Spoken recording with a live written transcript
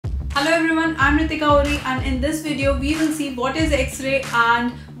Hello everyone, I'm Ritika Ori, and in this video we will see what is Xray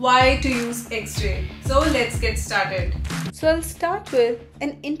and why to use Xray. So let's get started. So I'll start with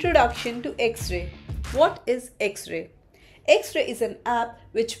an introduction to Xray. What is Xray? Xray is an app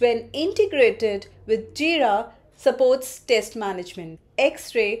which, when integrated with Jira, supports test management.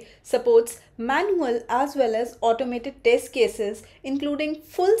 Xray supports manual as well as automated test cases, including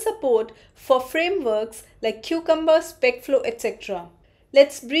full support for frameworks like Cucumber, SpecFlow, etc.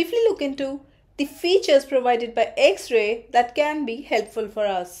 Let's briefly look into the features provided by Xray that can be helpful for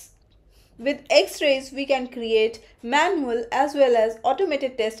us. With Xrays, we can create manual as well as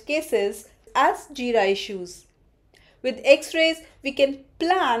automated test cases as Jira issues. With Xrays, we can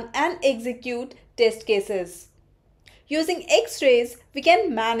plan and execute test cases. Using Xrays, we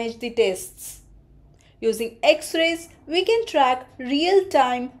can manage the tests. Using Xrays, we can track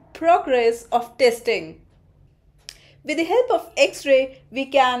real-time progress of testing. With the help of Xray, we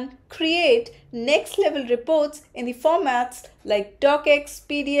can create next-level reports in the formats like docx,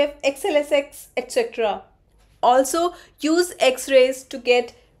 PDF, XLSX, etc. Also, use Xrays to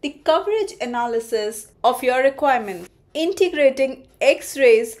get the coverage analysis of your requirement. Integrating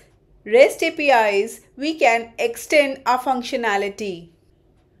Xray's REST APIs, we can extend our functionality.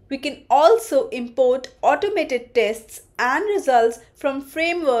 We can also import automated tests and results from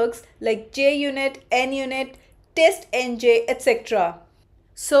frameworks like JUnit, NUnit, TestNJ, etc.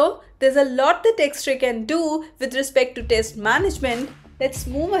 So there's a lot that Xray can do with respect to test management. Let's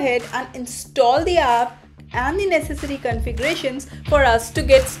move ahead and install the app and the necessary configurations for us to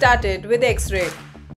get started with Xray.